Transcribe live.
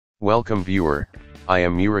Welcome viewer, I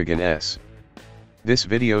am Murugan S. This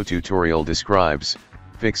video tutorial describes,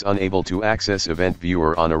 fix unable to access Event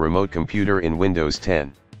Viewer on a remote computer in Windows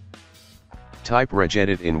 10. Type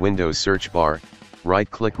regedit in Windows search bar,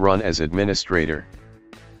 right-click Run as Administrator.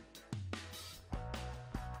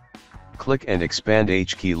 Click and expand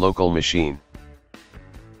HKey Local Machine.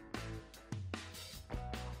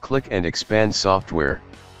 Click and expand Software.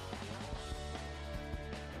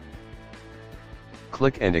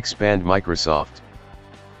 Click and expand Microsoft.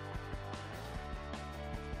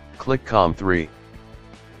 Click COM3.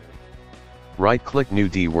 Right-click New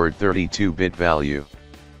D-Word 32-bit value.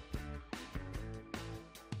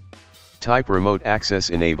 Type Remote Access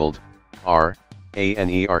Enabled, R, A and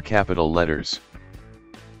E are capital letters.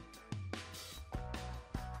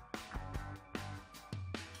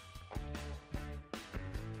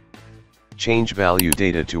 Change value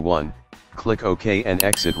data to 1, click OK and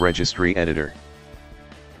exit Registry Editor.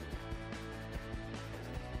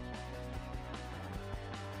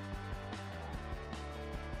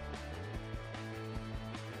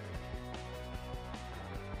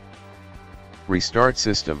 Restart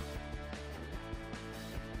system.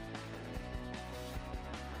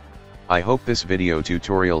 I hope this video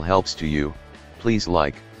tutorial helps to you. Please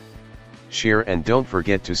like, share and don't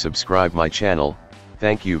forget to subscribe my channel.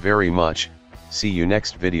 Thank you very much. See you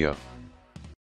next video.